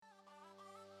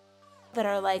that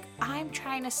are like, I'm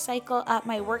trying to cycle up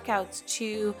my workouts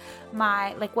to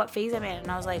my, like, what phase I'm in.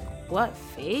 And I was like, what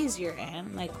phase you're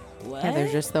in? Like, what? Yeah,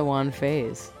 there's just the one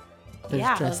phase. There's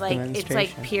I just was like, it's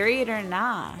like period or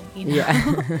nah, you know?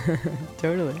 Yeah,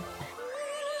 totally.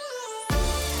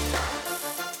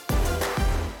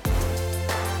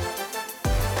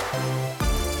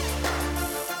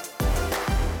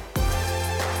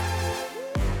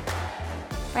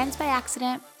 Friends by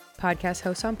accident. Podcast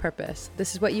hosts on purpose.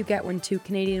 This is what you get when two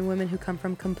Canadian women who come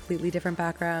from completely different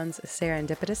backgrounds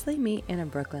serendipitously meet in a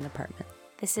Brooklyn apartment.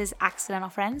 This is Accidental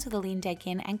Friends with Aline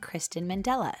Dekin and Kristen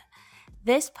Mandela.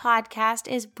 This podcast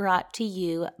is brought to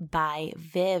you by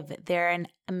Viv. They're an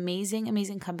amazing,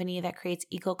 amazing company that creates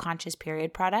eco-conscious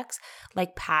period products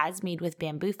like pads made with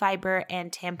bamboo fiber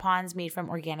and tampons made from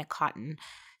organic cotton.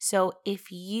 So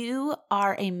if you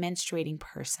are a menstruating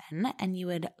person and you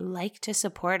would like to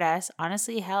support us,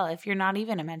 honestly, hell, if you're not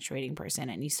even a menstruating person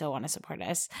and you still want to support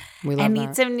us and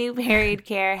need some new period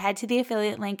care, head to the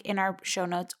affiliate link in our show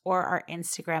notes or our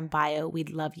Instagram bio.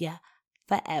 We'd love you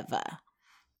forever.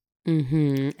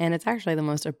 And it's actually the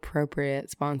most appropriate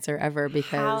sponsor ever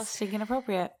because how stinking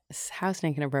appropriate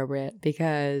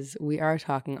because we are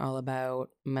talking all about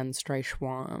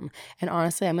menstruation. And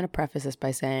honestly, I'm going to preface this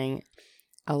by saying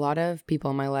a lot of people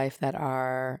in my life that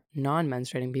are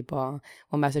non-menstruating people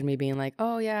will message me being like,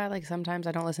 oh yeah, like sometimes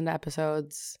I don't listen to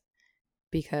episodes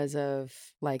because of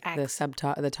like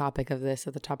the topic of this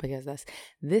or the topic is this.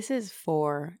 This is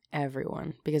for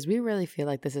everyone because we really feel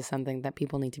like this is something that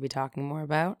people need to be talking more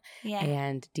about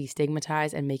and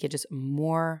destigmatize and make it just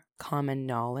more common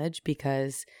knowledge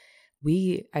because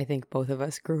I think both of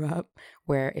us grew up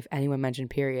where if anyone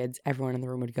mentioned periods, everyone in the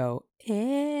room would go, ew.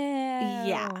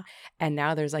 Yeah. And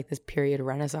now there's like this period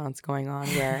renaissance going on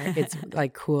where it's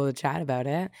like cool to chat about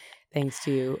it. Thanks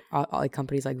to like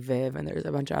companies like Viv, and there's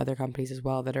a bunch of other companies as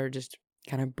well that are just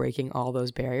kind of breaking all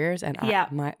those barriers. And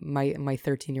my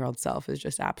 13-year-old self is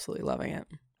just absolutely loving it.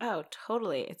 Oh,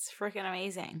 totally. It's freaking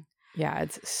amazing. Yeah,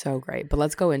 it's so great. But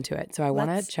let's go into it. So I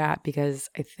want to chat because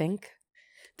I think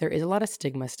there is a lot of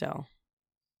stigma still.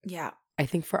 Yeah. I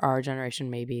think for our generation,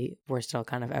 maybe we're still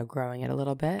kind of outgrowing it a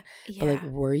little bit. Yeah. But like,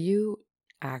 were you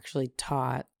actually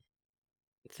taught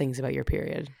things about your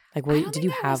period? Like, did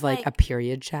you have like a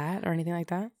period chat or anything like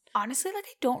that? Honestly, like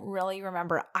I don't really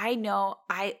remember. I know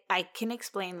I can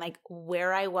explain like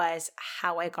where I was,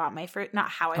 how I got my first, not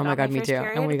how I got my first period. Oh my God,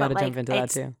 me too. And we got to jump into that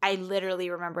too. I literally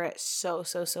remember it so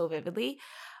vividly.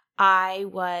 I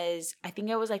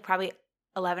think I was like probably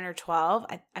 11 or 12.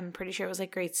 I'm pretty sure it was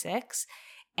like grade 6.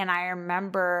 And I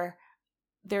remember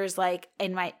there's like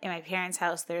in my parents'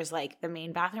 house, there's like the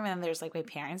main bathroom and then there's like my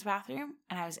parents' bathroom.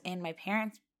 And I was in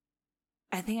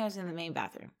I think I was in the main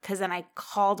bathroom because then I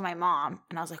called my mom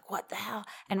and I was like, what the hell?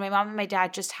 And my mom and my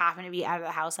dad just happened to be out of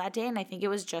the house that day. And I think it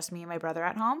was just me and my brother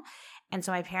at home. And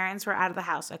so my parents were out of the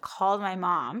house. So I called my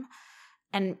mom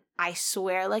and I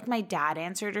swear like my dad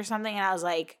answered or something. And I was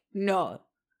like, no,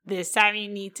 this time you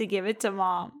need to give it to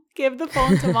mom. Give the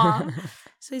phone to mom.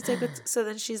 So he's like, so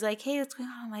then she's like, hey, what's going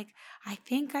on? I'm like, I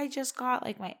think I just got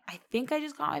my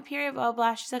period, blah,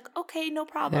 blah. She's like, okay, no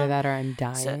problem. Either that or I'm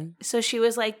dying. So she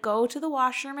was like, go to the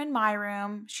washroom in my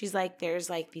room. She's like, there's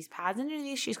like these pads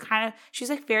underneath. She's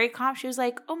like very calm. She was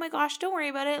like, oh my gosh, don't worry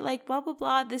about it. Like, blah, blah,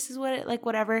 blah. This is what it, like,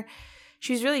 whatever.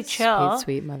 She was really chill.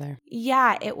 Sweet mother.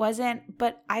 Yeah, it wasn't,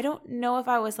 but I don't know if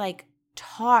I was like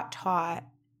taught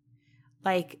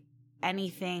like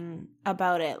anything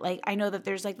about it. Like I know that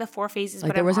there's like the 4 phases, like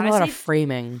but there wasn't a lot of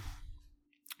framing.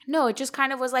 No, it just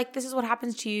kind of was like, this is what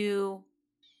happens to you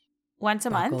once a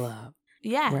month. Up.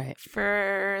 Yeah. Right.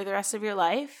 For the rest of your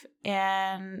life,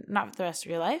 and not for the rest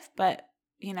of your life, but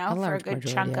you know, for a good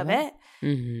chunk of it.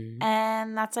 Mm-hmm.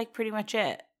 And that's like pretty much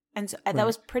it. And so that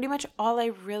was pretty much all I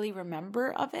really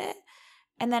remember of it.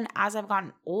 And then as I've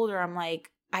gotten older, I'm like,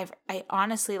 I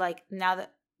honestly like now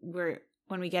that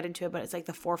when we get into it, but it's like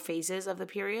the 4 phases of the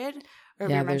period or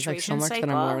your menstruation there's so much cycle.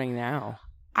 that I'm learning now.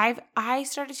 I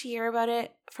started to hear about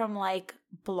it from like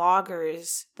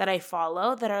bloggers that I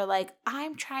follow that are like,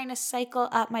 I'm trying to cycle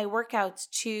up my workouts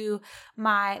to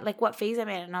my like what phase I'm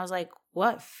in. And I was like,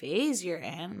 what phase you're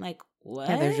in? Like what?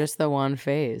 Yeah, there's just the one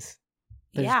phase.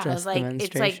 There's I was like,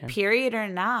 it's like period or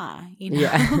nah, you know?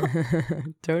 Yeah,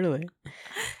 totally.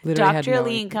 Dr.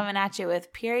 Aline coming at you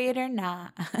with period or nah.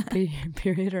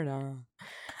 Period or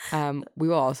nah. We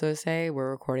will also say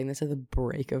we're recording this at the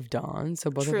break of dawn,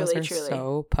 so both of us are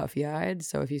so puffy-eyed.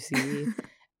 So if you see,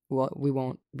 well, we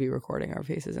won't be recording our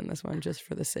faces in this one just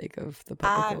for the sake of the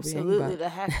public Absolutely well-being. The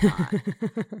heck not.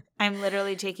 I'm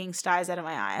literally taking styes out of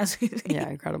my eyes. Yeah,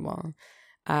 incredible.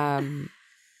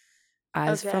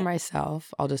 As for Okay.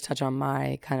 myself, I'll just touch on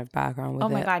my kind of background with Oh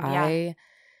my it. God, yeah.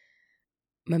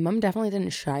 My mom definitely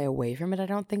didn't shy away from it, I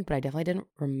don't think, but I definitely didn't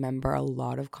remember a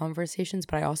lot of conversations,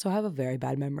 but I also have a very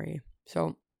bad memory.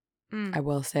 So Mm, I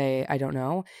will say, I don't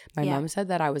know. My yeah. mom said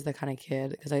that I was the kind of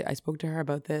kid, because I spoke to her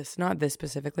about this, not this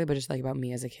specifically, but just like about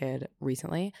me as a kid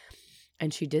recently.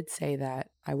 And she did say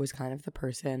that I was kind of the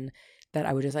person that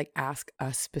I would just like ask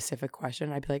a specific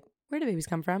question. I'd be like, where do babies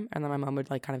come from? And then my mom would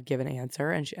like kind of give an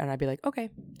answer, and I'd be like, okay.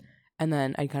 And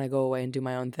then I'd kind of go away and do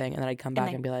my own thing. And then I'd come And back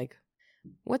then and be like,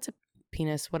 what's a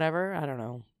penis? Whatever. I don't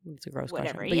know. It's a gross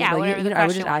whatever. question. But, Yeah, whatever the I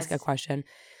would just question ask a was. question,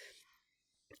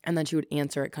 and then she would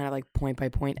answer it kind of like point by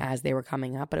point as they were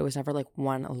coming up. But it was never like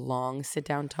one long sit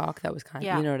down talk. That was kind of,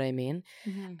 Yeah. you know what I mean?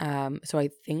 Mm-hmm. So I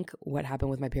think what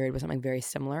happened with my period was something very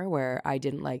similar, where I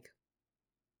didn't like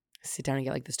sit down and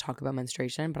get like this talk about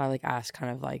menstruation, but I like asked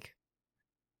kind of like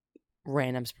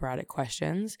random sporadic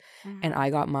questions. And Mm-hmm.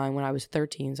 I got mine when I was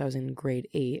 13. So I was in grade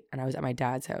 8 and I was at my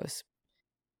dad's house.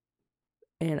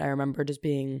 And I remember just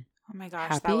being Oh my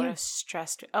gosh, that would happy. have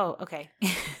stressed. Oh, okay.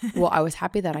 Well, I was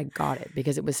happy that I got it,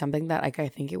 because it was something that like I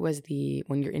think it was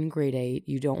when you're in grade 8,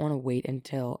 you don't want to wait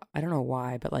until, I don't know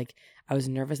why, but like I was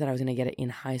nervous that I was going to get it in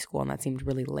high school, and that seemed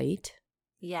really late.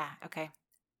 Yeah, okay.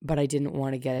 But I didn't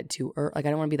want to get it too early. Like I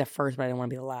don't want to be the first, but I didn't want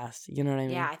to be the last. You know what I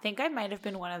Yeah, mean? I think I might have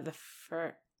been one of the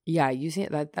first. Yeah, you see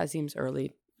that seems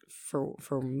early for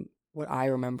what I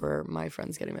remember my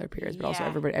friends getting their periods, but also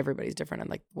Yeah, everybody's different, and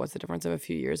like what's the difference of a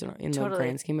few years in the totally.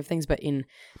 grand scheme of things? But in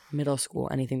middle school,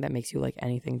 anything that makes you like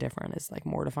anything different is like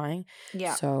mortifying.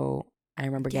 Yeah. So I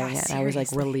remember Yeah, getting it, and I was like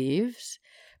seriously. relieved,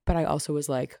 but I also was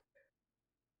like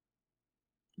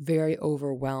very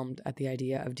overwhelmed at the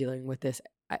idea of dealing with this,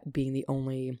 being the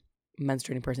only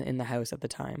menstruating person in the house at the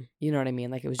time. You know what I mean?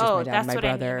 Like it was just my Oh, dad and that's my what I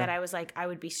mean. brother. That I was like, I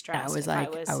would be And I stressed was if I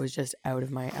like, I was. was just out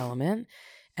of my element.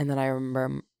 And then I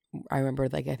remember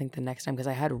like, I think the next time, because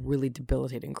I had really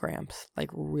debilitating cramps, like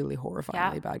really horrifyingly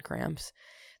Yeah. bad cramps,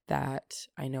 that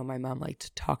I know my mom like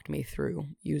talked me through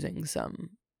using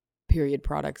some period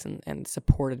products and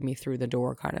supported me through the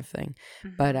door kind of thing.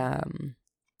 But Mhm.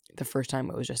 the first time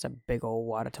it was just a big old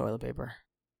wad of toilet paper.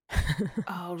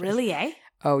 Oh, Just, really? Eh?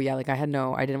 oh yeah, like I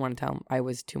didn't want to tell him. I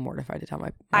was too mortified to tell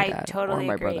my I dad or totally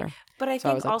my agree. brother. But I So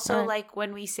I think was like, all also, right. like,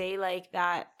 when we say, like,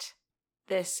 that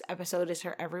this episode is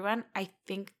for everyone, I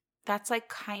think that's, like,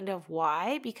 kind of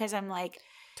why. Because I'm like,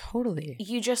 Totally.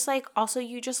 you just, like, also,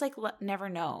 you just, like, never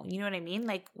know. You know what I mean?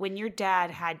 Like, when your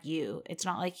dad had you, it's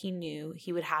not like he knew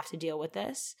he would have to deal with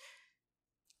this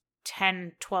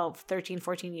 10, 12, 13,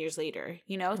 14 years later,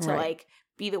 you know, to, Right. like,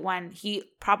 be the one. He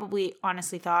probably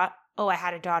honestly thought, oh, I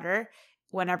had a daughter.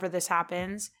 Whenever this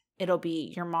happens, it'll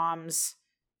be your mom's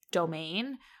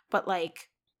domain. But like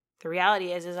the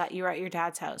reality is that you're at your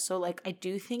dad's house. So like I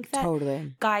do think that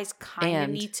Totally. guys kind of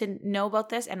And need to know about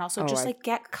this, and also oh, just I like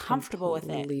get comfortable with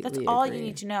it. That's completely all you agree.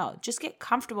 need to know. Just get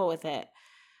comfortable with it.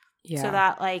 So Yeah.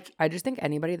 that like I just think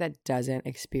anybody that doesn't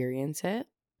experience it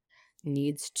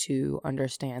needs to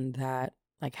understand that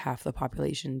like half the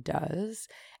population does,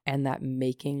 and that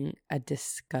making a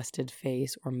disgusted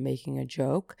face or making a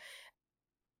joke,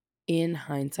 in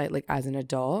hindsight, like as an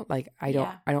adult, like I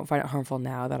don't find it harmful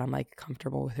now that I'm like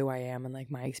comfortable with who I am and like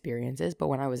my experiences. But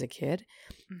when I was a kid,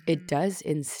 it mhm, does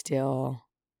instill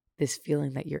this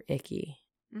feeling that you're icky.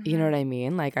 You know mhm, what I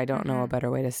mean? Like I don't know a mhm. better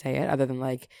way to say it other than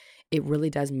like it really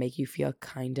does make you feel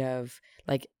kind of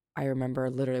like, I remember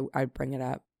literally I'd bring it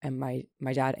up and my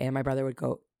dad and my brother would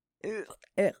go, "Ugh,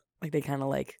 ugh," like they kind of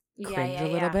like Yeah, cringe yeah, a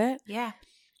little yeah. bit. Yeah.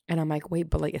 And I'm like, wait,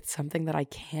 but like it's something that I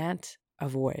can't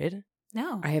avoid.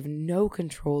 No. I have no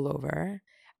control over.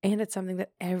 And it's something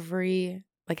that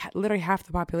literally half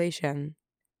the population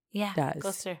Yeah. Goes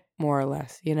does, through. more or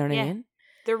less. You know what I Yeah. mean?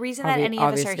 The reason that any of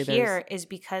us are Obviously, there's here is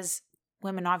because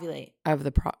women ovulate. of It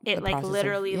the like process of,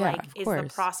 literally yeah, like of is the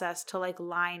course. process to like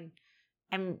line.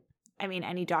 I mean,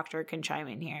 any doctor can chime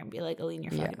in here and be like, Aline,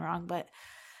 you're Yeah. fucking wrong. But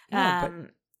No, but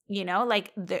you know,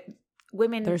 like the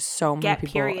women there's so many get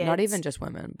people, not periods. even just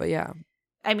women, but yeah.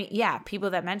 I mean, yeah, people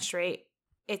that menstruate,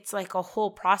 it's like a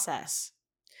whole process.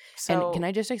 So And can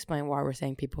I just explain why we're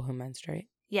saying people who menstruate?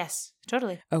 yes,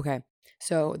 totally. Okay.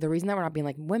 So the reason that we're not being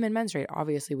like women menstruate,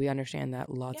 obviously we understand that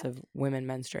lots Yeah. of women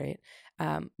menstruate.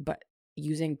 But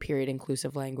using period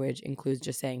inclusive language includes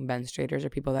just saying menstruators or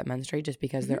people that menstruate, just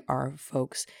because there are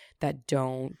folks that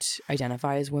don't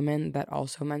identify as women that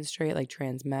also menstruate, like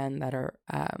trans men that are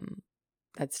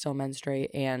that still menstruate,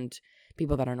 and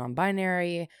people that are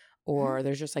non-binary, or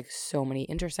there's just like so many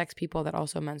intersex people that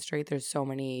also menstruate. There's so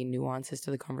many nuances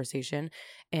to the conversation,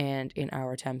 and in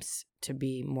our attempts to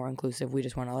be more inclusive, we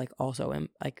just want to like also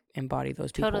embody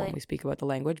those people when we speak about the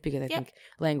language, because I think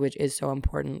language is so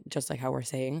important, just like how we're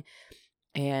saying.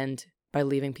 And by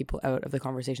leaving people out of the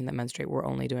conversation that menstruate, we're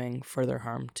only doing further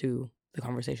harm to the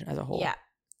conversation as a whole. Yeah.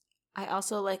 I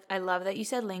also I love that you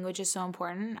said language is so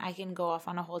important. I can go off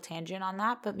on a whole tangent on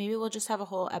that, but maybe we'll just have a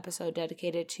whole episode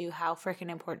dedicated to how freaking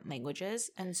important language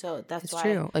is. And so that's why. It's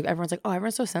true. Like everyone's like, oh,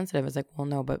 everyone's so sensitive. It's like, well,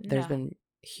 no, but there's been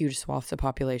huge swaths of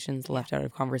populations left out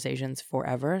of conversations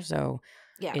forever. So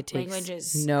it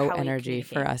takes no energy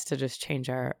for us to just change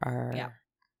our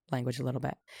language a little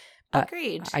bit. But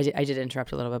agreed. I did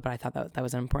interrupt a little bit, but I thought that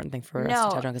was an important thing for us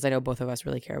to touch on, because I know both of us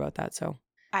really care about that. So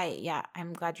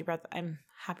I'm glad you brought I'm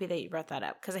happy that you brought that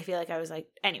up, because I feel like I was like,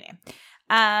 anyway.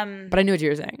 But I knew what you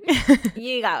were saying.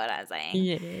 You got what I was saying.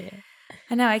 Yeah.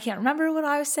 And now I can't remember what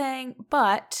I was saying,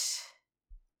 but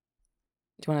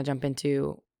do you want to jump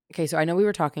into, okay, so I know we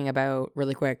were talking about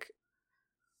really quick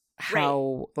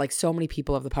how like so many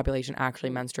people of the population actually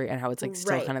menstruate, and how it's like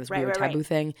still kind of this weird taboo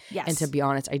thing. Yes. And to be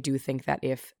honest, I do think that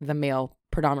if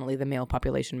predominantly the male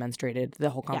population menstruated, the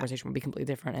whole conversation would be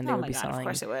completely different, and they would be selling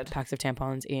packs of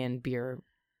tampons and beer,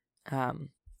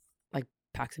 like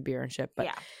packs of beer and shit. But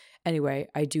anyway,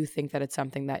 I do think that it's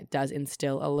something that does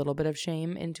instill a little bit of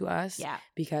shame into us,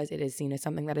 because it is seen as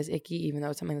something that is icky, even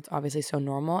though it's something that's obviously so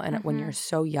normal. And when you're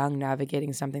so young,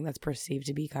 navigating something that's perceived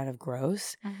to be kind of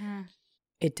gross,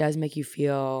 it does make you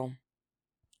feel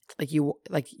like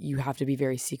you have to be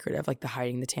very secretive, like the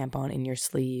hiding the tampon in your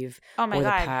sleeve, or the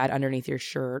pad underneath your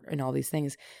shirt, and all these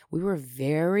things. We were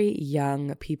very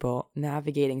young people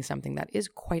navigating something that is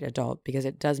quite adult, because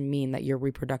it does mean that your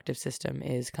reproductive system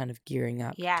is kind of gearing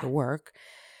up to work.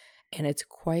 And it's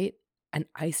quite an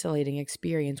isolating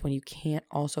experience when you can't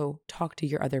also talk to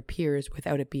your other peers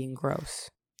without it being gross.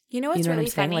 You know what's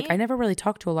really funny? Like, I never really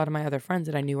talked to a lot of my other friends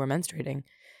that I knew were menstruating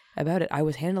about it. I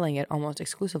was handling it almost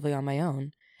exclusively on my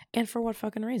own. And for what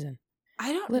fucking reason?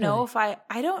 I don't know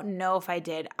if I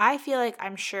did. I feel like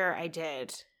I'm sure I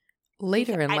did.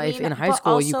 Later in life, in high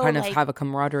school, you kind of have a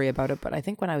camaraderie about it. But I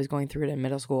think when I was going through it in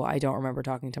middle school, I don't remember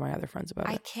talking to my other friends about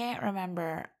it. I can't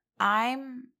remember.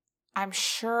 I'm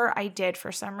sure I did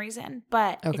for some reason.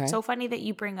 But it's so funny that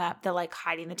you bring up the like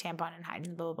hiding the tampon and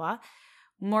hiding blah, blah, blah.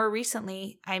 More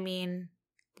recently, I mean,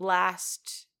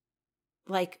 last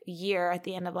year, at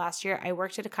the end of last year, I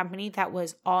worked at a company that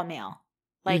was all male.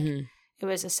 Like it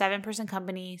was a 7-person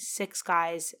company, 6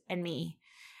 guys and me.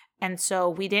 And so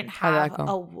we didn't have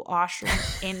a washroom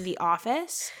in the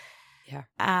office.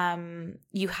 Yeah.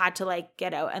 You had to like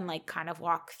get out and like kind of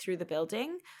walk through the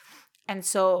building. And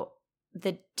so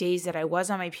the days that I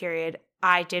was on my period,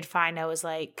 I did find I was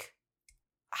like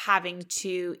having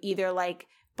to either like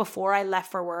before I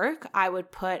left for work, I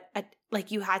would put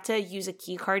you had to use a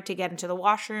key card to get into the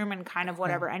washroom and kind of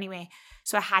whatever anyway.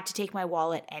 So I had to take my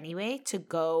wallet anyway to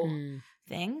go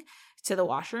to the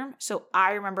washroom. So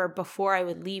I remember before I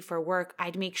would leave for work,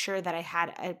 I'd make sure that I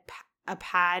had a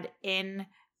pad in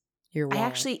your wallet. I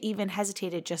actually even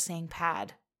hesitated just saying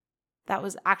pad. That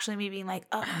was actually me being like,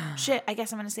 oh, shit, I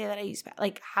guess I'm going to say that I use pad.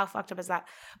 Like, how fucked up is that?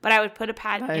 But I would put a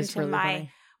pad into really my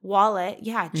wallet.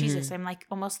 Yeah, Jesus, I'm like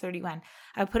almost 31.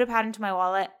 I would put a pad into my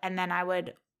wallet, and then I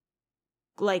would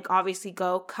like obviously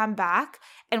come back.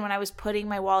 And when I was putting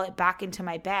my wallet back into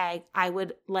my bag, I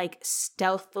would like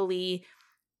stealthily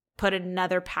put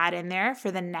another pad in there for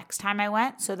the next time I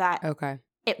went, so that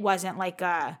it wasn't like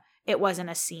it wasn't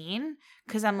a scene,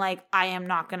 because I'm like, I am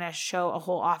not going to show a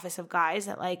whole office of guys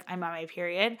that like I'm on my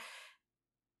period.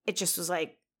 It just was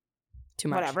like too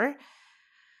much. Whatever.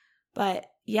 But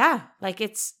yeah, like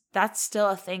that's still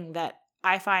a thing that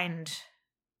I find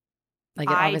like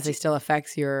it obviously still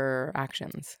affects your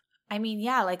actions. I mean,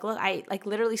 yeah, like look, I like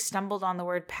literally stumbled on the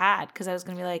word pad because I was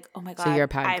going to be like, oh my God. So you're a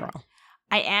pad girl.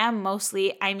 I am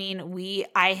mostly. I mean,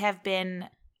 I have been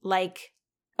like,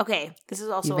 okay, this is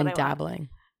also You've been dabbling.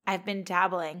 I've been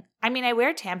dabbling. I mean, I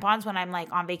wear tampons when I'm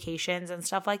like on vacations and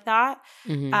stuff like that.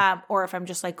 Or if I'm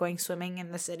just like going swimming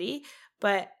in the city.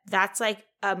 But that's like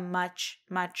a much,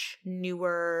 much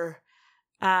newer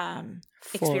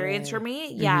experience for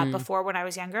me. Yeah. Before, when I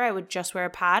was younger, I would just wear a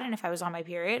pad. And if I was on my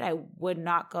period, I would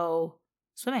not go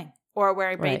swimming or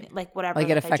wear a bathing, like whatever. Like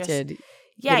it affected,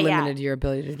 it limited your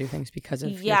ability to do things because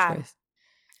of your choice.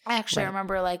 I actually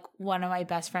remember like one of my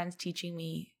best friends teaching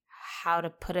me how to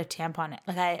put a tampon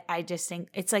in. Like I just think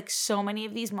it's like so many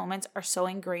of these moments are so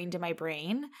ingrained in my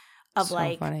brain of so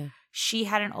like funny. She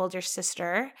had an older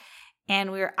sister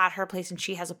and we were at her place and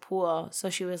she has a pool. So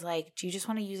she was like, do you just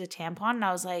want to use a tampon? And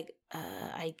I was like,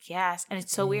 I guess. And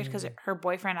it's so weird because her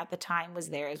boyfriend at the time was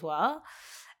there as well.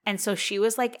 And so she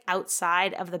was like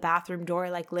outside of the bathroom door,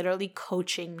 like literally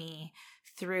coaching me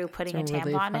through putting a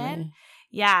tampon in.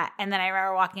 Yeah. And then I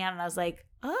remember walking out and I was like,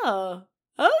 oh,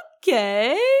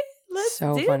 okay, let's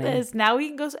do this. Now we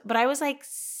can go. But I was like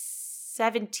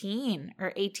 17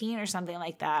 or 18 or something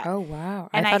like that. Oh, wow.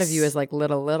 And I thought of you as like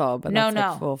little, but that's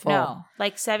like full. No,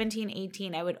 like 17,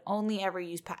 18, I would only ever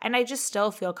use pads. And I just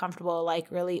still feel comfortable like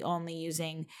really only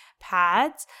using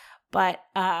pads. But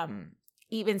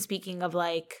even speaking of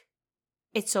like,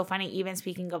 it's so funny, even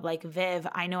speaking of like Viv,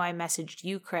 I know I messaged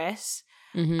you, Chris,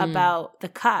 about the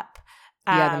cup.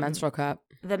 Yeah, the menstrual cup.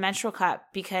 The menstrual cup,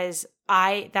 because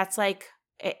that's like,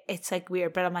 it's like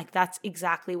weird, but I'm like, that's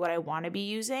exactly what I want to be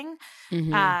using.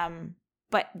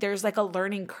 But there's like a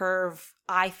learning curve,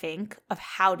 I think, of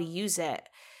how to use it.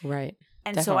 Right.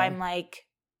 And definitely. So I'm like,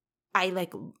 I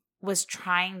like was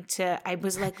trying to, I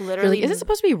was like literally. Like, is it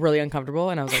supposed to be really uncomfortable?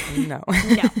 And I was like, no.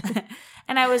 No.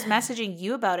 And I was messaging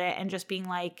you about it and just being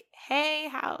like, hey,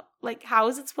 how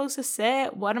is it supposed to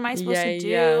sit? What am I supposed to do?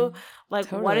 Yeah. Like,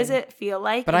 totally. What does it feel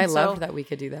like? But I loved that we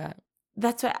could do that.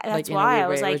 That's why I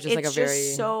was like,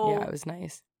 it was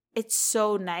nice. It's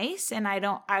so nice. And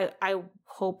I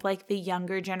hope like the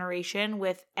younger generation,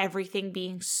 with everything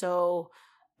being so,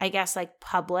 I guess, like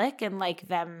public and like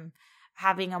them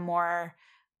having a more,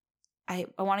 I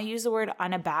want to use the word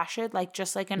unabashed, like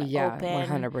just like an open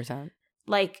 100%.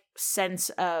 like sense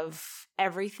of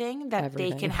everything, that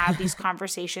they can have these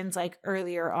conversations like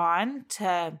earlier on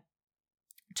to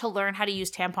learn how to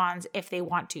use tampons if they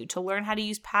want to learn how to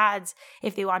use pads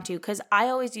if they want to. Because I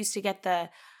always used to get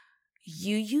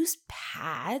you use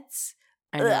pads?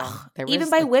 I know. Even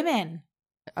by women.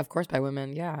 Of course, by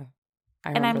women, yeah.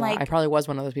 And I'm like, I probably was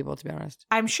one of those people, to be honest.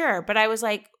 I'm sure. But I was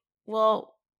like,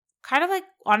 well, kind of like,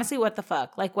 honestly, what the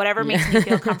fuck? Like, whatever makes me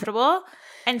feel comfortable.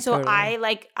 And so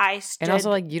totally. I stood. And also,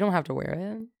 like, you don't have to wear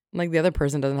it. Like, the other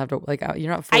person doesn't have to, like,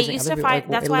 you're not forcing other people. Like,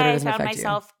 that's why I found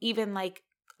myself even like,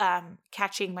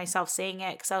 catching myself saying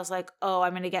it, because I was like, oh,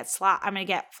 I'm gonna get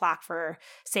flack for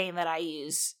saying that I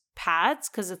use pads,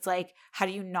 because it's like, how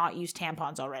do you not use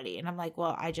tampons already? And I'm like,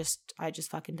 well, I just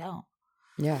fucking don't.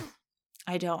 Yeah,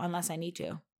 I don't unless I need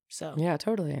to. So yeah,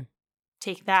 totally.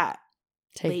 Take that,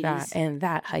 ladies. That and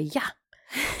that.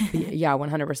 Yeah,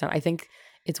 100%. I think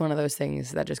it's one of those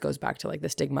things that just goes back to like the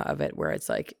stigma of it, where it's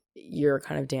like you're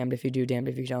kind of damned if you do, damned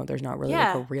if you don't. There's not really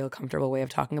like a real comfortable way of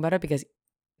talking about it, because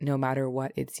no matter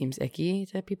what, it seems icky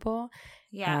to people.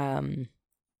 Yeah.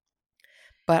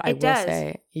 But I will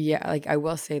say, like I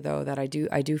will say though that I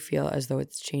do feel as though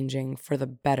it's changing for the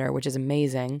better, which is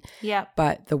amazing. Yeah.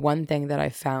 But the one thing that I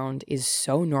found is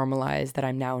so normalized that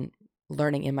I'm now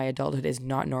learning in my adulthood is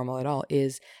not normal at all,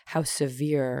 is how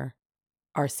severe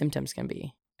our symptoms can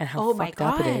be, and how fucked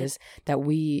up it is that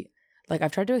we, like,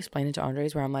 I've tried to explain it to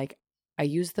Andres, where I'm like, I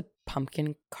use the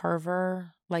pumpkin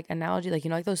carver like analogy, like, you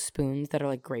know, like those spoons that are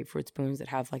like grapefruit spoons that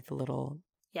have like the little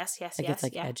it's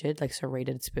like edged, like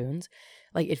serrated spoons.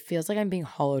 Like, it feels like I'm being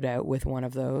hollowed out with one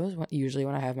of those usually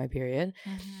when I have my period.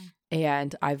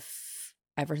 And I've,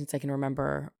 ever since I can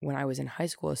remember, when I was in high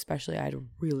school especially, I had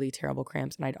really terrible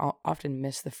cramps, and I'd often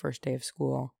miss the first day of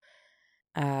school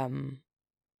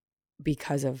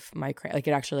because of my cramp. Like,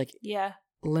 it actually like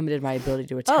limited my ability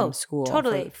to attend school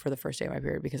for the first day of my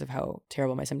period, because of how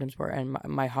terrible my symptoms were. And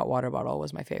my hot water bottle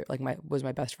was my favorite, like was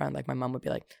my best friend. Like, my mom would be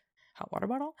like, hot water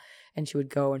bottle, and she would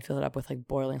go and fill it up with like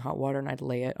boiling hot water, and I'd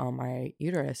lay it on my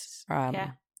uterus.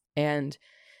 And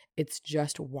it's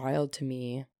just wild to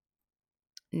me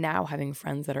now, having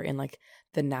friends that are in like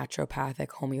the naturopathic,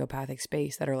 homeopathic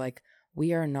space, that are like,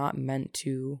 we are not meant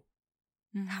to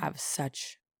have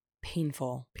such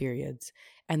painful periods,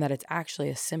 and that it's actually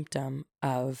a symptom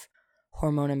of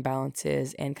hormone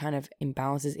imbalances and kind of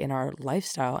imbalances in our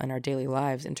lifestyle and our daily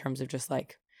lives, in terms of just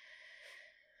like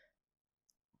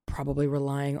probably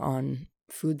relying on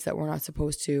foods that we're not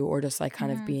supposed to, or just like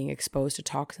kind of being exposed to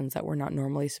toxins that we're not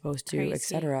normally supposed to,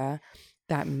 etc.,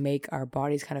 that make our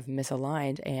bodies kind of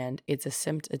misaligned. And it's a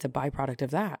byproduct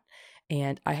of that.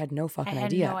 And I had no fucking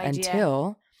idea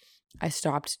until I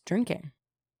stopped drinking.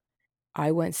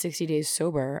 I went 60 days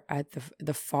sober at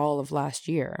the fall of last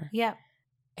year. Yeah.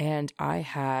 And I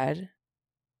had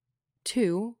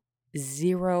 2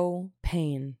 0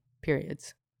 pain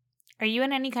periods. Are you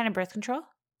in any kind of birth control?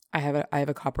 I have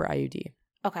a copper IUD.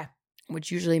 Okay. Which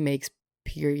usually makes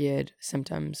period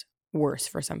symptoms worse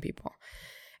for some people.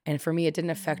 And for me, it didn't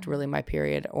affect really my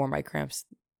period or my cramps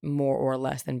more or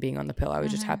less than being on the pill. I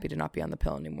was just happy to not be on the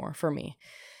pill anymore, for me.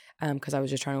 Because I was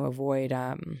just trying to avoid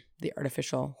the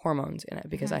artificial hormones in it,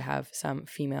 because I have some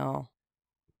female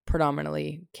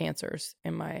predominantly cancers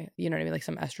in my, you know what I mean? Like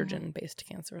some estrogen based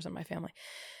cancers in my family.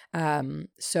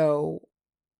 So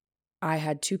I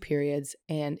had 2 periods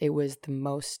and it was the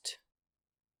most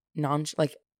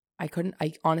I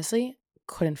honestly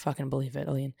couldn't fucking believe it,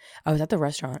 Aline. I was at the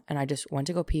restaurant and I just went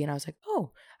to go pee and I was like,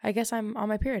 oh, I guess I'm on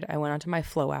my period. I went onto my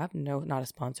Flow app. No, not a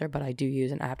sponsor, but I do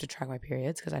use an app to track my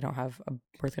periods because I don't have a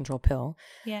birth control pill.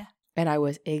 Yeah. And I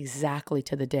was exactly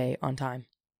to the day on time.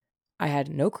 I had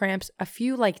no cramps, a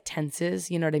few like tenses,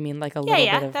 you know what I mean? Like a little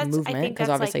bit of movement because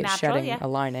obviously it's shedding a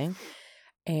lining.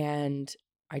 And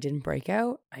I didn't break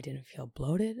out. I didn't feel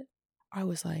bloated. I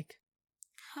was like,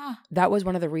 that was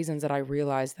one of the reasons that I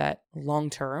realized that long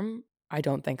term, I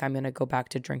don't think I'm going to go back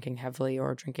to drinking heavily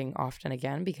or drinking often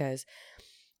again because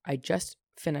I just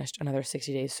finished another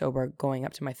 60 days sober going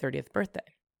up to my 30th birthday.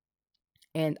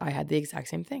 And I had the exact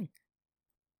same thing.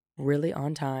 Really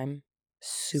on time,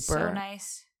 super so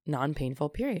nice, non-painful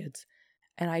periods.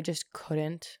 And I just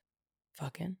couldn't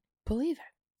fucking believe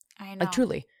it. I know. Like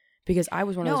truly. Because I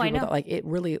was one of those people that like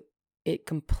it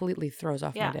completely throws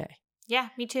off my day. Yeah,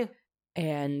 me too.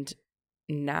 And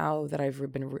now that I've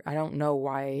been, I don't know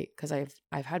why, because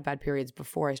I've had bad periods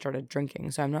before I started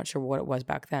drinking, so I'm not sure what it was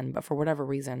back then, but for whatever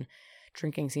reason,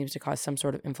 drinking seems to cause some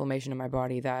sort of inflammation in my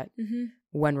body that,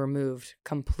 when removed,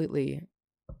 completely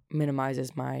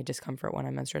minimizes my discomfort when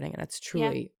I'm menstruating, and it's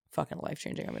truly fucking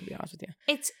life-changing, I'm going to be honest with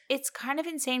you. It's kind of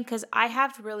insane because I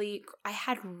had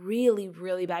really,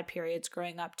 really bad periods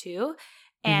growing up too.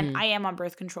 And I am on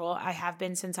birth control. I have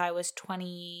been since I was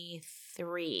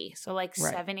 23. So like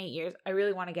 7-8 years. I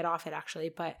really want to get off it actually,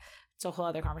 but it's a whole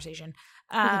other conversation.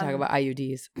 We can talk about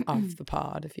IUDs off the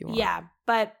pod if you want. Yeah,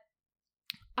 but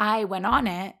I went on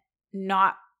it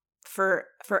not for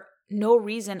no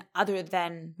reason other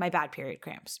than my bad period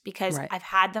cramps because I've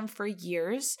had them for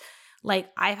years.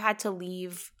 Like I've had to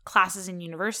leave classes in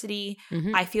university.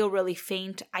 I feel really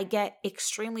faint. I get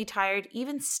extremely tired.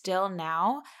 Even still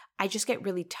now, I just get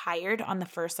really tired on the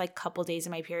first like couple days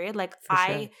of my period. Like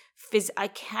I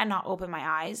cannot open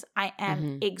my eyes. I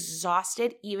am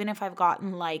exhausted even if I've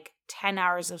gotten like 10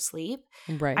 hours of sleep.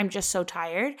 Right. I'm just so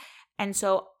tired. And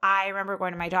so I remember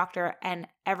going to my doctor and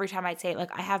every time I'd say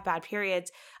like I have bad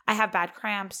periods, I have bad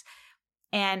cramps.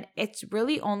 And it's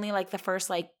really only like the first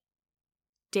like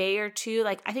day or two.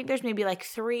 Like I think there's maybe like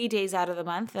 3 days out of the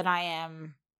month that I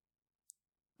am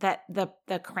that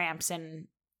the cramps and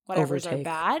whatever's are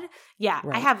bad. Yeah.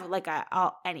 Right. I have like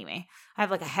anyway, I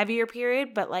have like a heavier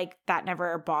period, but like that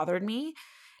never bothered me.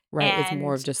 Right. And it's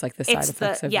more of just like the side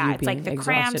effects of you being like the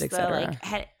exhausted, cramps,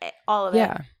 the like all of it.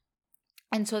 Yeah.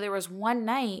 And so there was one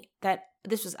night that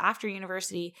this was after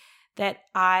university that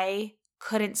I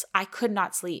could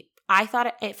not sleep. I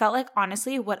thought it felt like,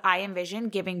 honestly, what I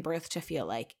envisioned giving birth to feel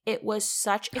like. It was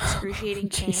such excruciating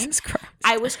pain. Jesus Christ.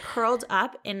 I was curled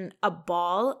up in a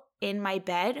ball in my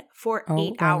bed for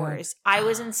 8 hours. I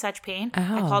was in such pain.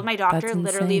 I called my doctor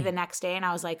literally the next day and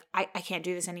I was like, I can't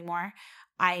do this anymore.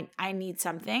 I need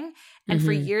something. And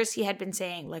for years he had been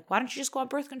saying like, why don't you just go on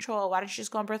birth control? Why don't you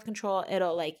just go on birth control?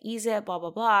 It'll like ease it, blah, blah,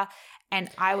 blah. And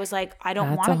I was like, I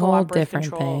don't want to go on birth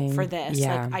control for this.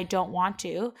 Yeah. Like I don't want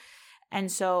to.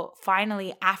 And so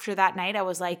finally after that night, I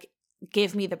was like,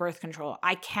 give me the birth control.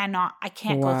 I can't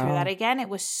go through that again. It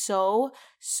was so,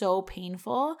 so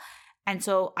painful. And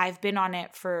so I've been on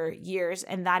it for years.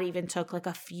 And that even took like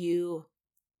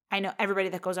I know everybody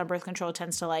that goes on birth control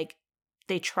tends to like,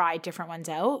 they try different ones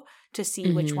out to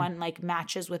see which one like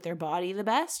matches with their body the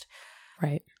best.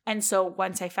 Right. And so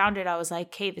once I found it, I was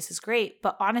like, hey, this is great.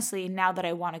 But honestly, now that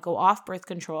I want to go off birth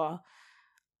control,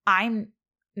 I'm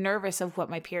nervous of what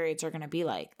my periods are going to be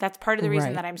like. That's part of the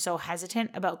reason that I'm so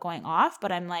hesitant about going off.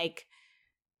 But I'm like,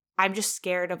 I'm just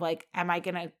scared of like, am I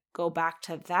going to go back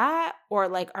to that? Or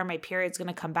like, are my periods going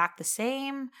to come back the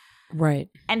same? Right.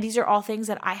 And these are all things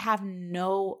that I have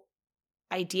no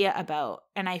idea about.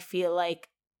 And I feel like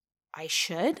I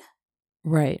should.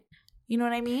 Right. You know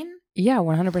what I mean? Yeah,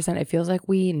 100%. It feels like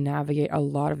we navigate a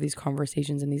lot of these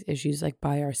conversations and these issues like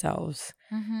by ourselves.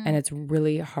 And it's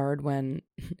really hard when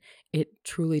it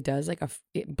truly does like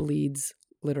it bleeds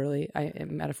literally,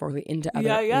 metaphorically into other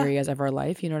areas of our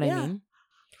life. You know what I mean?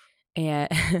 And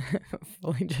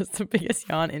fully just the biggest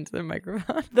yawn into the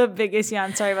microphone. The biggest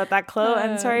yawn. Sorry about that, Chloe.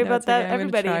 And sorry about that,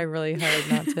 everybody. I'm going to try really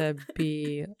hard not to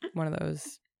be one of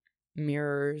those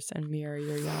mirrors and mirror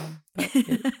your yawn. But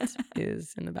it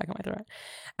is in the back of my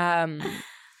throat.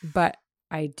 But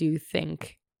I do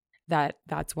think that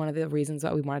that's one of the reasons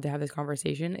that we wanted to have this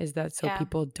conversation is that so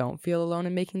people don't feel alone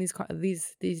in making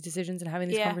these decisions and having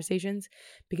these conversations.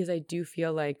 Because I do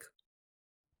feel like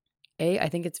I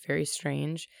think it's very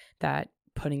strange that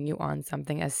putting you on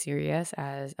something as serious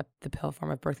as the pill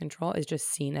form of birth control is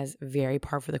just seen as very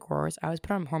par for the course. I was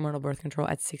put on hormonal birth control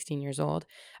at 16 years old.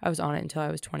 I was on it until I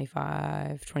was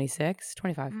 25, 26,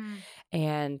 25.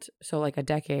 And so like a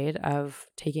decade of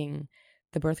taking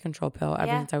the birth control pill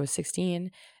ever since I was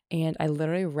 16. And I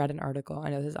literally read an article. I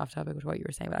know this is off topic with what you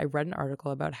were saying, but I read an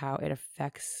article about how it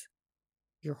affects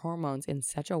your hormones in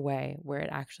such a way where it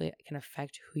actually can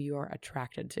affect who you are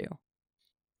attracted to.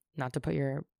 Not to put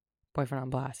your boyfriend on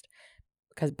blast,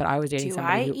 but I was dating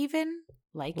somebody who even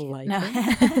like it?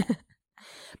 No.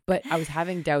 But I was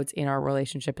having doubts in our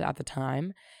relationship at the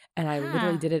time, and I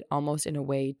literally did it almost in a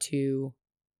way to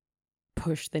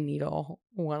push the needle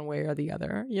one way or the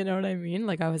other. You know what I mean?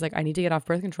 Like I was like, I need to get off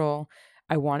birth control.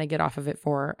 I want to get off of it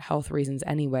for health reasons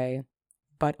anyway,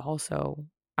 but also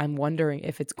I'm wondering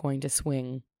if it's going to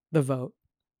swing the vote.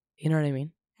 You know what I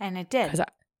mean? And it did.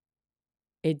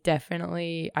 It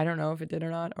definitely, I don't know if it did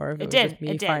or not, or if it was did. just me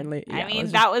it did. finally. I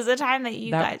mean, that was the time that you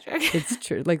guys were. It's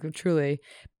true, like truly.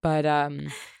 But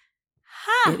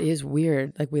it is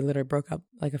weird. Like we literally broke up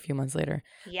like a few months later.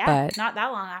 Yeah, but, not that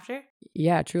long after.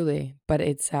 Yeah, truly. But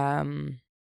it's wild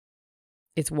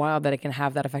that it can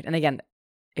have that effect. And again,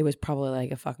 it was probably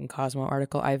like a fucking Cosmo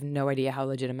article. I have no idea how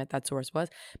legitimate that source was.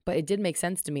 But it did make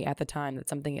sense to me at the time that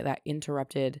something that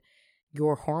interrupted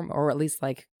your hormone, or at least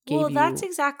like gave that's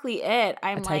exactly it.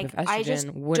 I'm a type like, of estrogen I just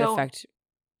would affect.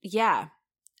 Yeah.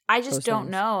 I just don't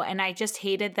things. know. And I just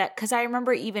hated that because I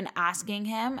remember even asking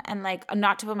him, and like,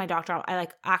 not to put my doctor on, I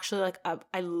like actually like,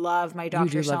 I love my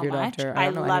doctor you do love so your much. Doctor. I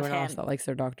don't know love anyone him. else that likes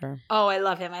their doctor. Oh, I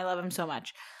love him. I love him so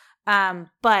much.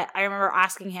 But I remember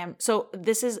asking him, so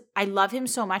I love him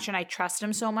so much and I trust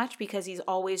him so much because he's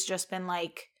always just been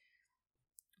like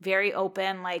very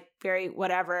open, like very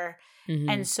whatever. Mm-hmm.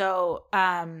 And so,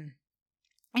 and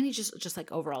he's just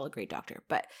like overall a great doctor.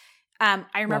 But I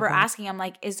remember asking him,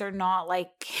 like, is there not like,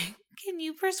 can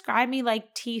you prescribe me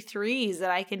like T3s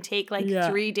that I can take like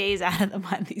 3 days out of the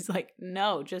month? He's like,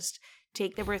 no, just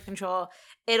take the birth control.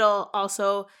 It'll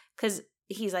also, because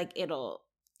he's like, it'll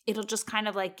just kind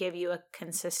of like give you a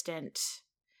consistent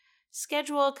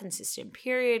schedule, consistent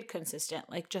period, consistent,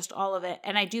 like just all of it.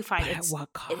 And I do find it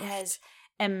has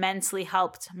immensely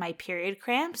helped my period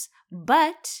cramps,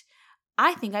 but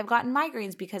I think I've gotten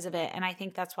migraines because of it. And I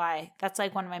think that's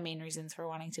like one of my main reasons for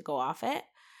wanting to go off it.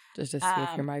 Just to see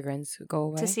if your migraines go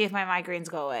away? To see if my migraines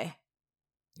go away.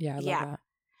 Yeah, I love that.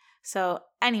 So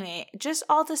anyway, just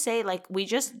all to say, like,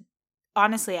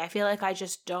 honestly, I feel like I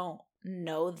just don't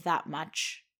know that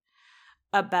much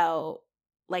about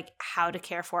like how to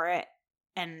care for it.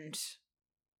 And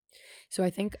so I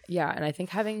think, and I think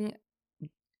having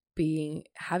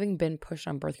been pushed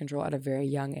on birth control at a very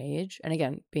young age, and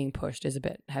again, being pushed is a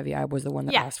bit heavy. I was the one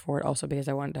that asked for it also because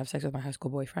I wanted to have sex with my high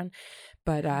school boyfriend.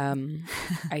 But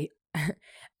I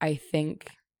think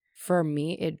for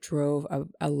me, it drove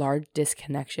a large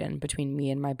disconnection between me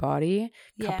and my body,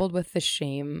 coupled with the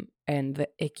shame and the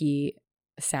icky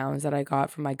sounds that I got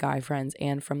from my guy friends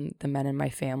and from the men in my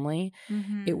family.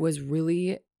 Mm-hmm.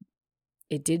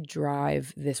 It did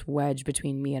drive this wedge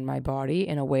between me and my body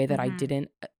in a way that I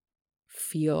didn't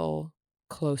feel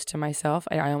close to myself.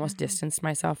 I almost distanced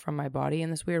myself from my body in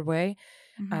this weird way.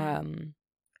 Mm-hmm.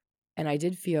 And I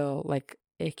did feel like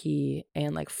icky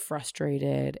and like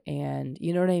frustrated, and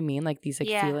you know what I mean? Like these like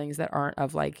feelings that aren't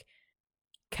of like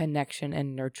connection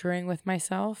and nurturing with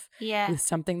myself. Yeah. With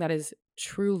something that is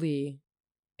truly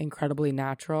incredibly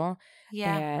natural.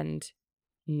 Yeah. And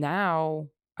now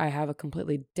I have a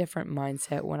completely different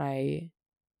mindset when I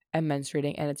am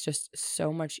menstruating, and it's just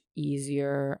so much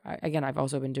easier. Again, I've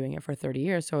also been doing it for 30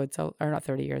 years, so it's or not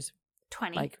 30 years,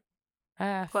 20, like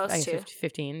close to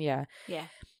 15, yeah.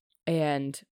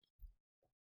 And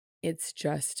it's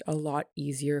just a lot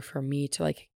easier for me to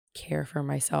like care for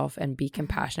myself and be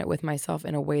compassionate with myself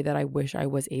in a way that I wish I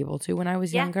was able to when I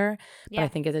was younger. But I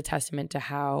think it's a testament to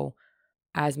how,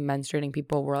 as menstruating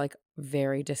people, we're like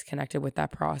very disconnected with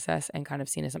that process and kind of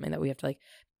seen as something that we have to like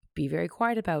be very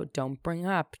quiet about. Don't bring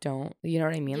up, you know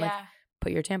what I mean? Like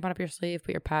put your tampon up your sleeve,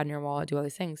 put your pad in your wallet, do all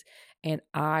these things. And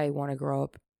I want to grow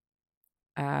up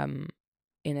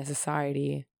in a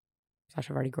society, I've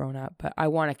already grown up, but I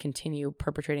want to continue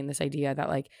perpetrating this idea that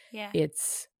like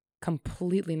it's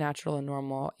completely natural and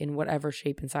normal in whatever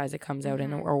shape and size it comes out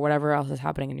in, or whatever else is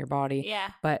happening in your body.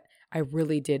 Yeah. But I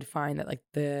really did find that like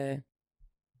the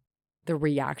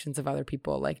reactions of other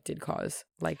people like did cause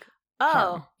like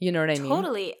harm. You know what I mean?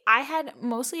 Totally. I had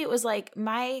mostly, it was like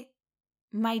my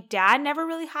dad never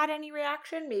really had any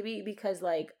reaction, maybe because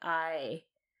like I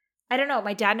don't know,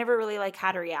 my dad never really like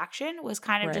had a reaction. It was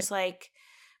kind of just like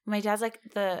My dad's like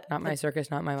Not my circus,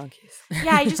 not my monkeys.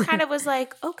 Yeah, I just kind of was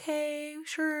like, okay,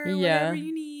 sure, whatever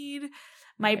you need.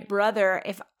 My brother,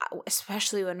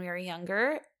 especially when we were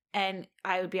younger and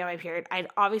I would be on my period, I'd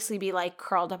obviously be like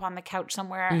curled up on the couch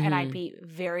somewhere and I'd be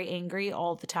very angry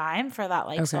all the time for that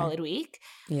like solid week.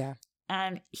 Yeah.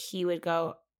 And he would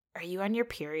go, are you on your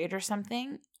period or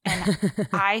something? And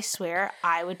I swear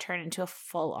I would turn into a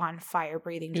full-on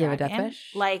fire-breathing dragon. You have a death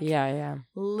wish? Like, yeah.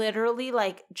 Literally,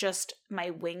 like, just my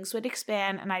wings would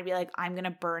expand and I'd be like, I'm going to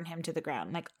burn him to the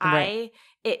ground. Like,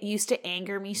 it used to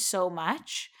anger me so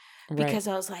much because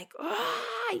I was like,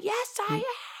 yes, I am.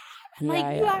 And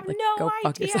like, you have like, no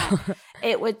idea.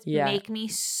 It would make me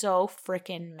so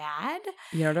freaking mad.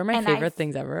 You know what are my favorite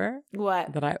things ever?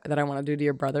 What? That I want to do to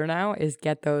your brother now is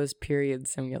get those period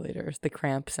simulators, the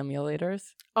cramp simulators.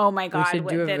 Oh my God. We should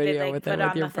do a video with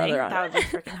your brother on That would be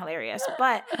freaking hilarious.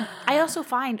 But I also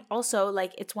find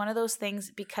like it's one of those things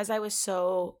because I was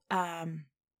so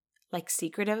like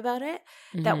secretive about it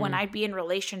that when I'd be in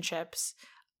relationships,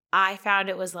 I found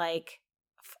it was like,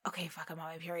 okay, fuck, I'm on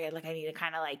my period. Like I need to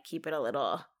kind of like keep it a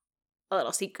little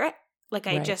secret. Like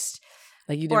I just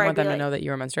like you didn't want them to know that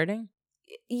you were menstruating?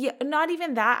 Yeah, not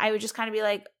even that. I would just kind of be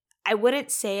like, I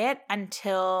wouldn't say it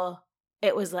until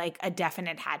it was like a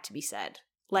definite had to be said.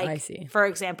 Like, I see. For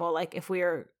example, like if we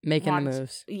were making the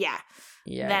moves. Yeah.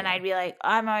 Then I'd be like,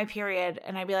 I'm on my period.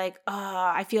 And I'd be like,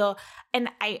 oh, I feel, and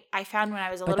I found when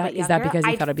I was a little bit younger. Is that because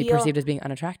you thought it'd be perceived as being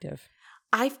unattractive?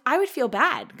 I would feel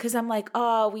bad because I'm like,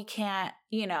 oh, we can't,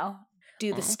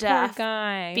 do the stuff. Poor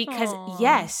guy. Because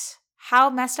yes, how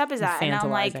messed up is that? And I'm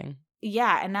like,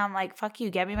 yeah. And now I'm like, fuck you,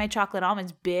 get me my chocolate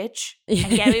almonds, bitch. And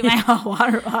get me my hot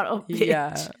water bottle, bitch.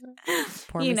 Yeah.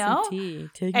 Pour me some tea.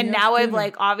 And now I've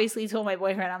like obviously told my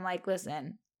boyfriend, I'm like,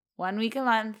 listen, 1 week a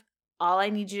month, all I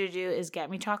need you to do is get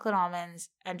me chocolate almonds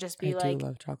and just be like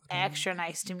extra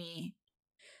nice to me.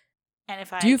 And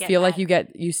if do you feel like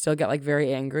you still get like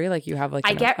very angry? Like you have like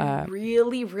I get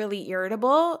really, really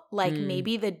irritable. Like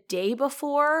maybe the day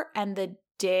before and the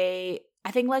day,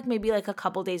 I think like maybe like a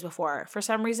couple days before. For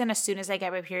some reason, as soon as I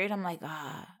get my period, I'm like,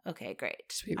 okay,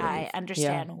 great. Sweet I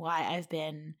understand why I've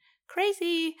been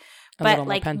crazy. But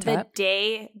like the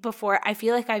day before, I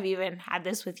feel like I've even had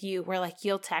this with you where like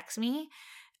you'll text me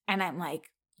and I'm like,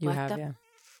 what the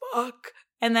fuck?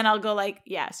 And then I'll go like,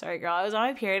 yeah, sorry, girl, I was on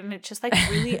my period. And it's just like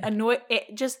really annoying.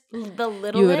 It just the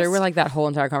littlest. You literally were like, that whole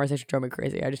entire conversation drove me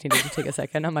crazy. I just needed to take a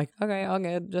second. I'm like, okay, all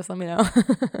good. Just let me know.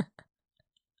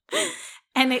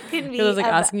 And it can be. I was like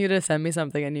asking you to send me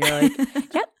something and you were like,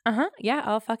 yeah,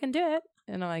 I'll fucking do it.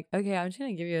 And I'm like, okay, I'm just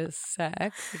going to give you a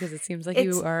sec because it seems like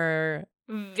you are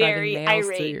very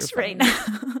irate right now.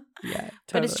 Yeah, totally.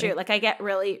 But it's true. Like I get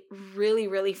really, really,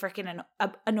 really freaking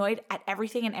annoyed at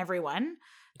everything and everyone.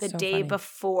 The day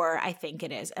before, I think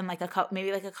it is. And like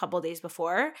maybe like a couple days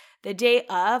before. The day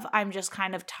of, I'm just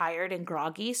kind of tired and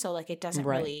groggy. So like it doesn't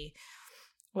really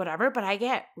whatever. But I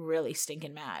get really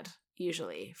stinking mad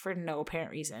usually for no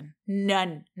apparent reason.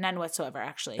 None whatsoever,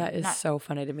 actually. That is so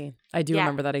funny to me. I do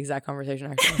remember that exact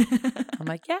conversation actually. I'm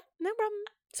like, yeah, no problem.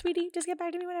 Sweetie, just get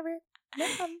back to me whenever. No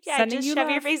problem. Yeah, just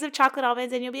shove your face of chocolate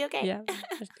almonds and you'll be okay. Yeah,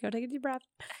 just go take a deep breath.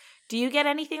 Do you get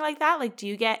anything like that? Like, do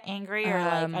you get angry or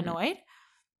like annoyed?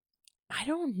 I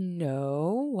don't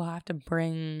know. We'll have to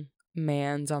bring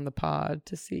Mans on the pod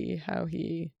to see how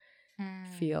he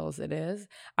feels it is.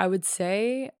 I would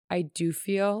say I do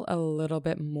feel a little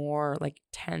bit more like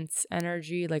tense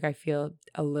energy. Like I feel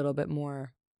a little bit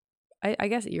more, I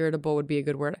guess irritable would be a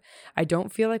good word. I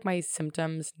don't feel like my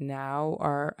symptoms now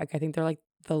are like, I think they're like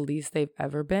the least they've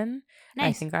ever been.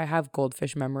 Nice. I think I have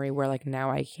goldfish memory where like now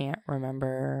I can't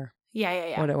remember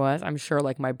what it was. I'm sure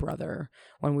like my brother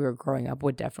when we were growing up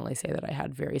would definitely say that I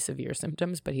had very severe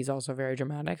symptoms, but he's also very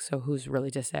dramatic, so who's really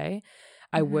to say?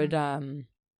 I would I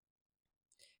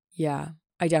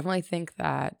definitely think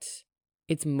that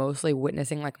it's mostly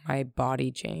witnessing like my body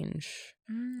change.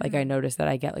 Like I notice that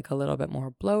I get like a little bit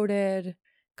more bloated,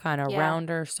 kind of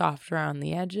rounder, soft around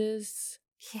the edges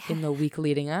in the week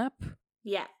leading up.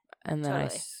 Yeah. And then I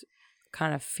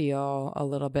kind of feel a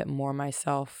little bit more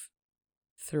myself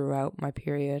throughout my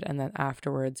period, and then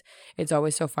afterwards it's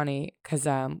always so funny because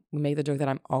we make the joke that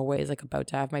I'm always like about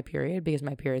to have my period because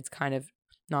my period's kind of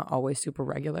not always super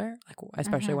regular, like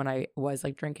especially when I was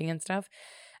like drinking and stuff.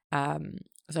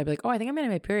 So I'd be like, oh, I think I'm gonna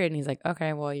have my period, and he's like,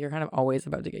 okay, well, you're kind of always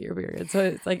about to get your period. So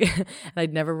it's like and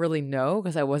I'd never really know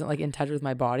because I wasn't like in touch with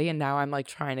my body, and now I'm like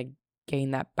trying to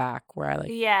gain that back where I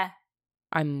like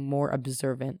I'm more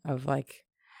observant of like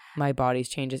my body's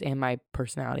changes and my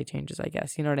personality changes, I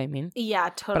guess. You know what I mean? Yeah,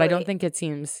 totally. But I don't think it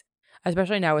seems,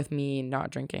 especially now with me not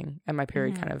drinking and my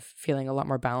period kind of feeling a lot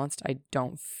more balanced, I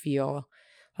don't feel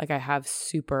Like I have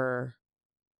super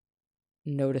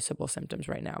noticeable symptoms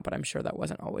right now, but I'm sure that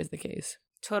wasn't always the case.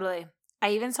 Totally.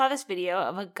 I even saw this video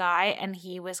of a guy and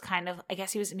he was kind of, I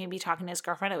guess he was maybe talking to his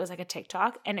girlfriend. It was like a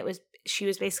TikTok and she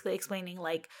was basically explaining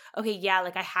like, okay, yeah,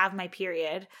 like I have my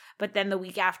period, but then the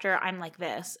week after I'm like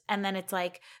this. And then it's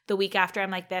like the week after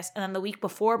I'm like this. And then the week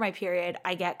before my period,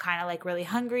 I get kind of like really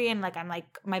hungry and like I'm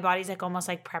like, my body's like almost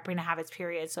like prepping to have its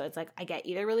period. So it's like I get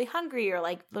either really hungry or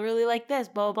like really like this,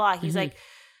 blah, blah, blah. He's like,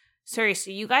 sorry, so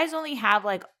you guys only have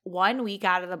like 1 week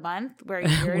out of the month where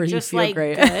you're where just you feel like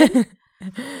great. good.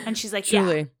 And she's like,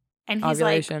 Truly. yeah. And he's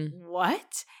Ovulation. like,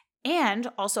 what? And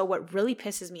also what really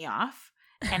pisses me off,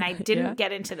 and I didn't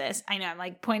get into this. I know I'm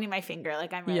like pointing my finger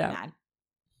like I'm really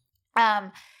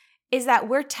mad. Is that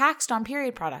we're taxed on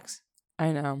period products.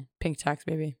 I know. Pink tax,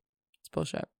 baby. It's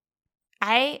bullshit.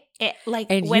 And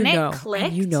when it clicked.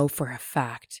 And you know for a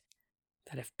fact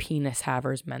that if penis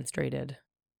havers menstruated,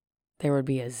 there would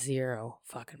be a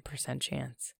 0%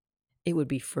 chance. It would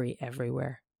be free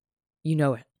everywhere. You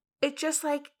know it. It just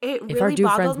like, it if our really dude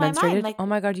boggled friends my mind. menstruated, Like, oh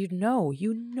my God, you know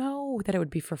that it would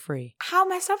be for free. How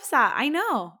messed up is that? I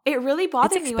know. It really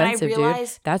bothered me when I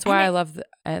realized. Dude. That's why I love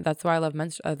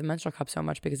the menstrual cup so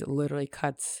much, because it literally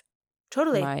cuts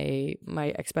totally my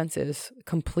expenses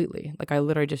completely. Like I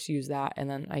literally just use that, and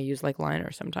then I use like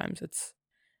liner sometimes.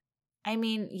 I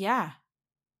mean, yeah.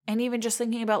 And even just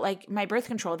thinking about like my birth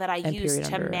control that I use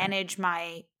to manage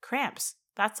my cramps.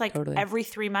 That's like every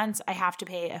 3 months I have to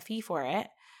pay a fee for it.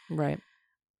 Right.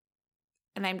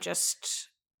 And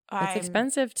it's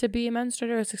expensive to be a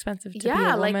menstruator. It's expensive to be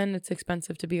a woman. It's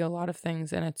expensive to be a lot of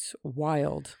things, and it's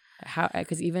wild.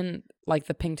 Because even like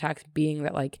the pink tax being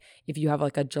that like if you have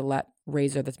like a Gillette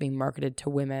razor that's being marketed to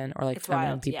women or like it's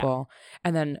feminine people,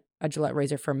 and then a Gillette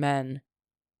razor for men,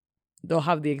 they'll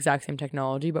have the exact same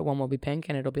technology, but one will be pink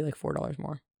and it'll be like $4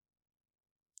 more.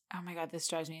 Oh my God, this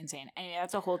drives me insane. Anyway,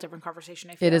 that's a whole different conversation.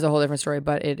 I feel it is a whole different story,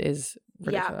 but it is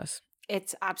ridiculous. Yeah,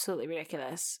 it's absolutely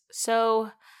ridiculous.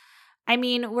 So, I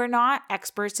mean, we're not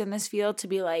experts in this field to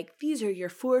be like, these are your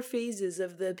 4 phases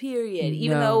of the period.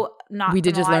 Even though we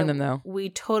did just learn them though. We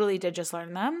totally did just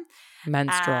learn them.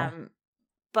 Menstrual.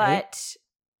 But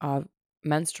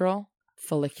menstrual,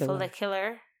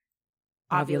 follicular,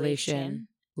 ovulation,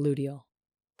 luteal.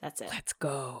 That's it. Let's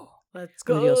go.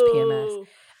 Luteal's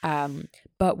PMS.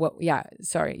 But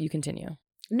sorry, you continue.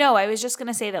 No, I was just going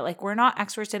to say that like we're not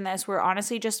experts in this. We're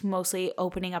honestly just mostly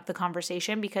opening up the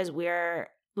conversation because we're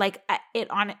like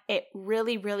it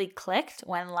really, really clicked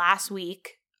when last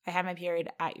week I had my period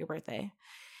at your birthday.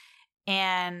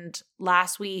 And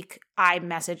last week I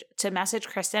messaged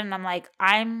Kristen and I'm like,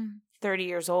 I'm 30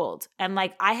 years old. And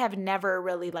like, I have never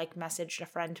really like messaged a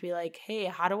friend to be like, hey,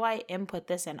 how do I input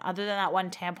this in other than that one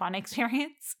tampon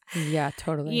experience? Yeah,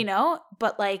 totally. You know,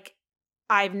 but like,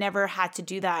 I've never had to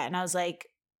do that. And I was like,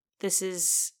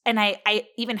 and I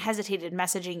even hesitated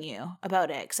messaging you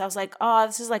about it because I was like, oh,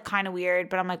 this is like kind of weird,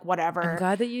 but I'm like, whatever. I'm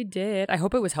glad that you did. I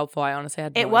hope it was helpful. I honestly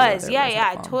had no idea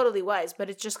whether it totally was. But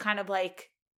it's just kind of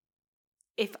like,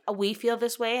 if we feel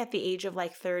this way at the age of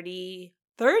like 30,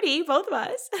 both of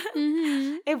us,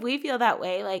 if we feel that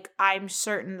way, like I'm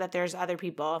certain that there's other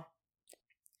people,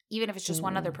 even if it's just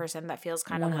one other person that feels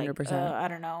kind 100%. Of like, I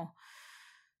don't know.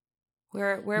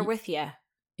 We're with you.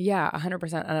 Yeah,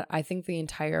 100%. And I think the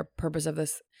entire purpose of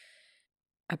this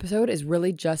episode is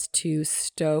really just to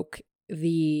stoke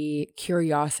the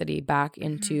curiosity back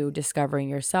into discovering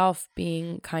yourself,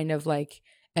 being kind of like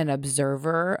an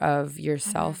observer of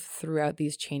yourself throughout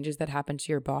these changes that happen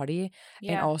to your body.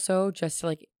 Yeah. And also just to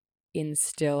like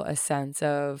instill a sense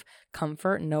of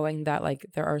comfort knowing that like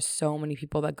there are so many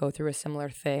people that go through a similar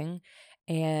thing,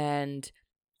 and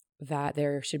that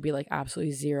there should be like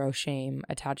absolutely zero shame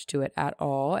attached to it at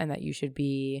all, and that you should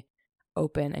be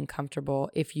open and comfortable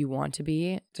if you want to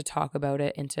be, to talk about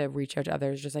it and to reach out to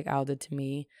others just like Al did to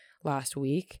me last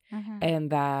week, and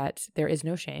that there is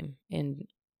no shame in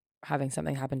having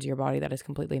something happen to your body that is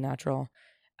completely natural.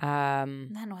 None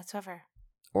whatsoever.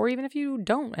 Or even if you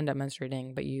don't end up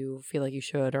menstruating, but you feel like you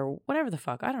should, or whatever the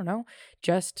fuck, I don't know.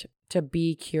 Just to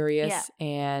be curious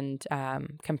and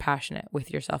compassionate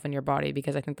with yourself and your body,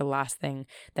 because I think the last thing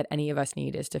that any of us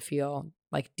need is to feel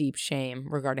like deep shame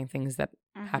regarding things that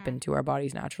happen to our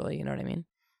bodies naturally. You know what I mean?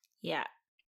 Yeah.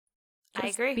 Just I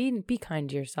agree. Be kind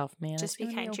to yourself, man. Just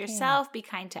be kind to yourself. Be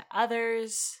kind to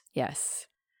others. Yes.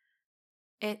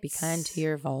 Be kind to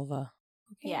your vulva.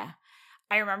 Okay. Yeah.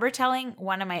 I remember telling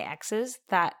one of my exes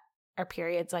that our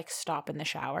periods like stop in the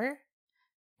shower.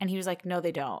 And he was like, no,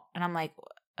 they don't. And I'm like,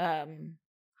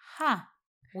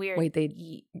 weird.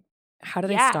 Wait, how do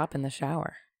they stop in the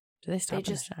shower? Do they stop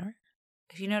in the shower?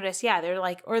 if you notice, yeah, they're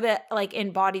like, or the like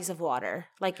in bodies of water,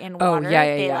 like in water. Yeah.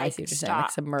 they I like see what you're stop. saying.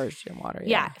 Like submerged in water.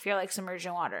 Yeah, if you're like submerged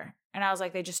in water. And I was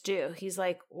like, they just do. He's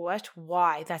like, what?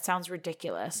 Why? That sounds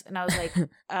ridiculous. And I was like,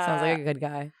 sounds like a good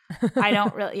guy. I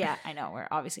don't really, yeah, I know. We're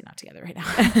obviously not together right now.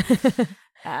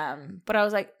 But I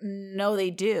was like, no, they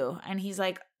do. And he's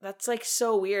like, that's like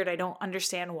so weird. I don't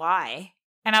understand why.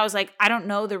 And I was like, I don't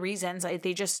know the reasons.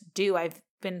 They just do. I've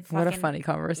been fucking what a funny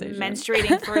conversation.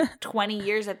 menstruating for 20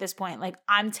 years at this point. Like,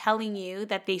 I'm telling you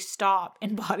that they stop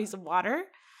in bodies of water.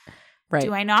 Right.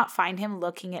 Do I not find him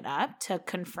looking it up to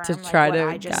confirm to like, try what to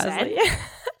I just said?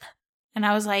 And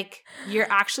I was like, you're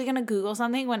actually going to Google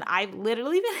something when I've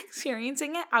literally been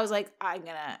experiencing it? I was like, I'm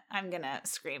gonna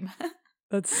scream.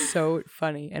 That's so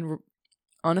funny. And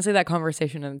honestly, that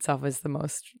conversation in itself is the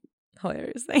most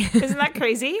hilarious thing. Isn't that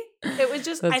crazy? It was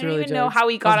just, I don't really even know how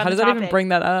we got on the topic. How does that even bring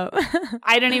that up?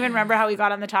 I don't even remember how we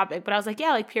got on the topic, but I was like, yeah,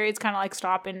 like periods kind of like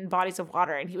stop in bodies of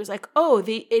water. And he was like, oh,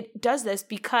 it does this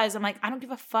because I'm like, I don't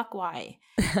give a fuck why.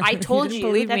 I told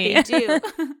you that they do.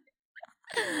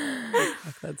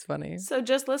 That's funny. So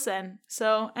just listen.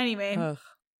 So anyway.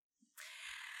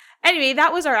 Anyway,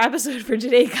 that was our episode for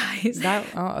today, guys.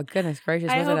 Oh, goodness gracious.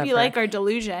 I hope you like our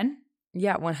delusion.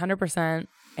 Yeah, 100%.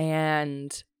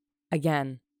 And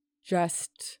again,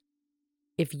 just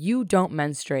if you don't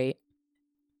menstruate,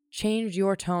 change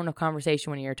your tone of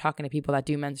conversation when you're talking to people that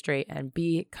do menstruate and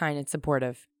be kind and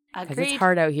supportive. Because it's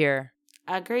hard out here.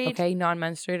 Agreed. Okay,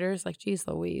 non-menstruators, like, geez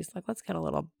Louise, like, let's get a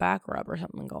little back rub or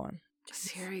something going.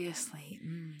 Seriously.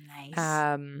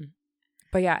 Nice.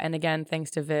 But yeah, and again,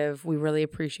 thanks to Viv, we really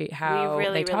appreciate how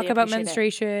they talk about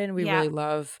menstruation. We really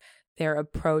love their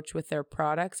approach with their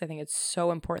products. I think it's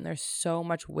so important. There's so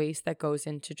much waste that goes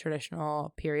into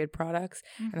traditional period products.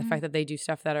 Mm-hmm. And the fact that they do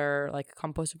stuff that are like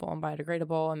compostable and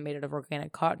biodegradable and made out of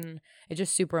organic cotton, it's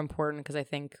just super important because I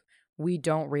think we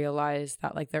don't realize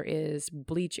that like there is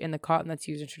bleach in the cotton that's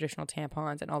used in traditional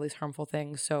tampons and all these harmful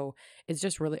things. So it's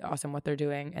just really awesome what they're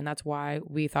doing. And that's why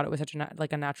we thought it was such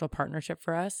a natural partnership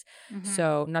for us. Mm-hmm.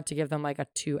 So not to give them like a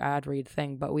 2 ad read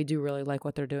thing, but we do really like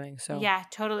what they're doing. So yeah,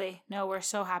 totally. No, we're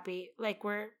so happy. Like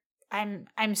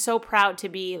I'm so proud to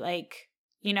be like,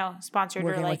 you know, sponsored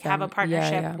working or like have a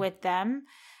partnership with them.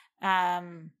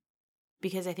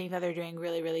 Because I think that they're doing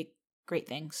really, really great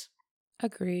things.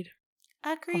 Agreed.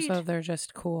 Also, they're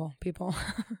just cool people.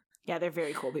 Yeah, they're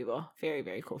very cool people. Very,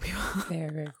 very cool people.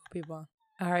 They're very cool people.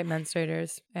 All right,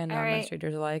 menstruators and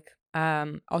non-menstruators alike.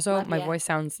 Also, Love my voice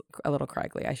sounds a little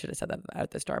craggly. I should have said that at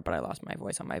the start, but I lost my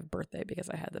voice on my birthday because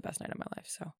I had the best night of my life.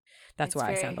 So that's why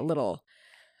I sound a little.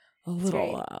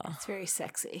 It's very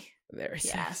sexy. Very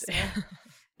sexy.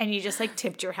 And you just like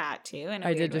tipped your hat too.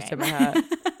 I did just tip my hat.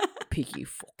 Peaky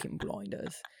fucking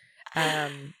blinders.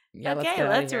 Yeah, okay,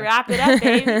 let's wrap it up,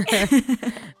 baby.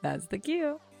 That's the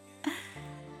cue.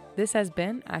 This has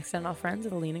been Accidental Friends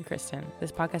with Aline and Kristen.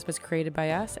 This podcast was created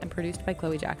by us and produced by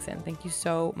Chloe Jackson. Thank you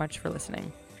so much for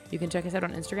listening. You can check us out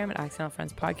on Instagram at Accidental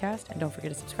Friends Podcast. And don't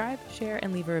forget to subscribe, share,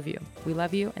 and leave a review. We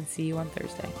love you and see you on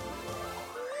Thursday.